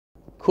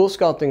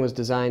CoolSculpting was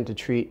designed to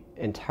treat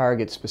and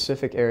target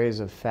specific areas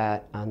of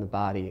fat on the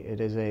body.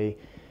 It is an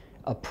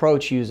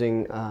approach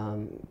using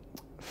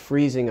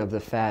freezing of the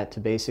fat to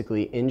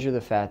basically injure the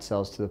fat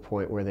cells to the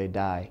point where they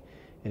die.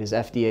 It is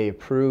FDA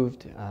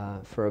approved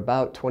for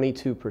about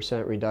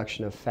 22%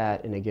 reduction of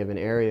fat in a given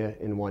area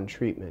in one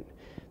treatment.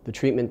 The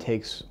treatment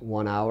takes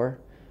 1 hour.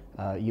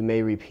 You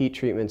may repeat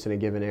treatments in a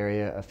given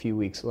area a few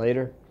weeks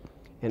later,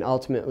 and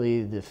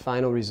ultimately the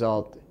final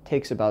result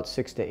takes about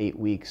 6 to 8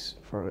 weeks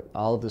for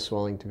all of the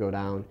swelling to go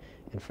down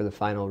and for the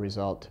final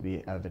result to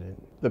be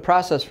evident. The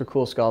process for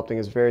CoolSculpting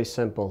is very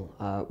simple.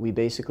 We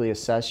basically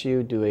assess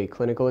you, do a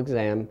clinical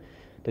exam,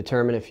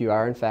 determine if you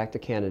are in fact a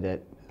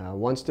candidate.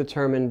 Once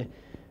determined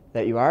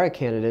that you are a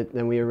candidate,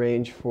 then we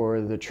arrange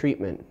for the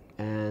treatment.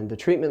 And the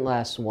treatment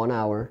lasts 1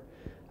 hour.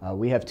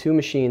 We have 2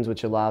 machines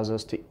which allows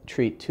us to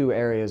treat 2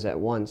 areas at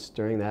once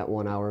during that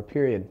 1 hour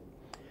period.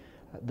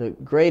 The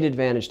great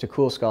advantage to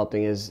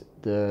CoolSculpting is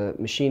the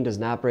machine does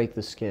not break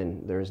the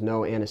skin. There is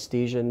no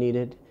anesthesia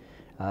needed.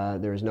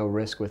 There is no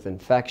risk with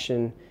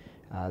infection.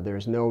 There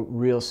is no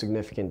real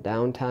significant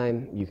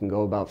downtime. You can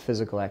go about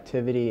physical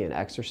activity and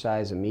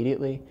exercise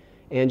immediately,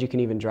 and you can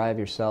even drive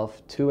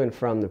yourself to and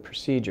from the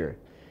procedure.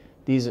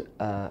 These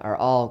are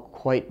all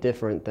quite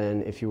different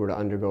than if you were to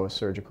undergo a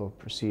surgical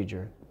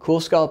procedure.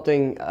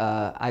 CoolSculpting,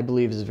 I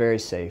believe, is very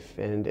safe,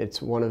 and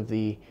it's one of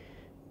the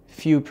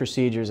few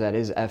procedures that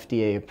is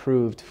FDA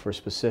approved for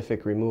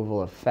specific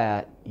removal of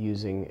fat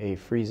using a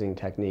freezing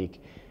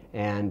technique.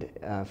 And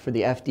for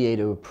the FDA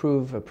to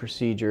approve a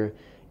procedure,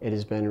 it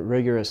has been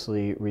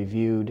rigorously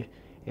reviewed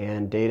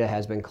and data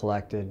has been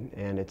collected,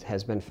 and it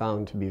has been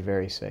found to be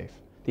very safe.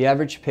 The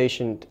average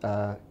patient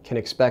can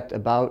expect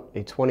about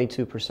a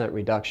 22%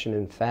 reduction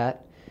in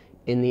fat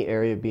in the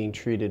area being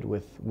treated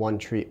with one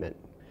treatment.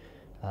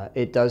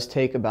 It does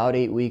take about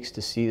 8 weeks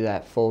to see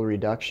that full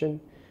reduction.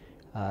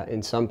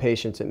 In some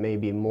patients it may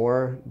be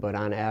more, but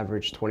on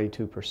average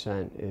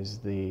 22% is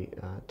the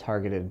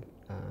targeted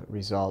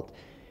result.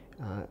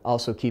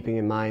 Also keeping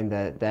in mind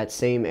that that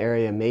same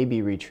area may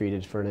be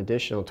retreated for an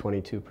additional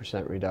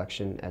 22%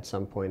 reduction at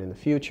some point in the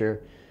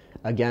future,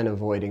 again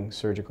avoiding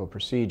surgical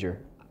procedure.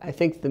 I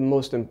think the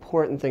most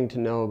important thing to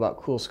know about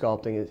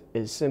CoolSculpting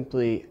is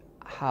simply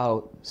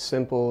how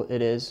simple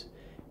it is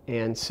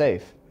and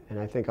safe. And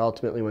I think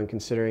ultimately when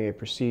considering a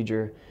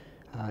procedure,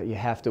 you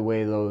have to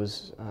weigh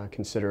those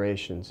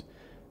considerations.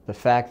 The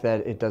fact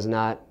that it does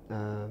not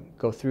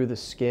go through the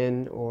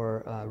skin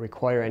or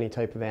require any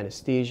type of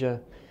anesthesia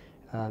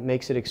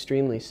makes it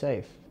extremely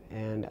safe.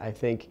 And I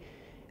think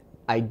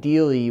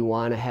ideally you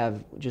want to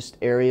have just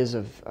areas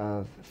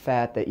of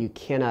fat that you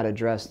cannot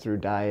address through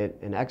diet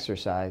and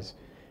exercise.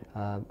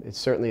 It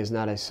certainly is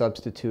not a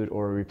substitute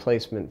or a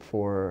replacement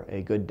for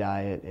a good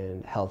diet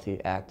and healthy,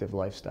 active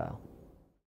lifestyle.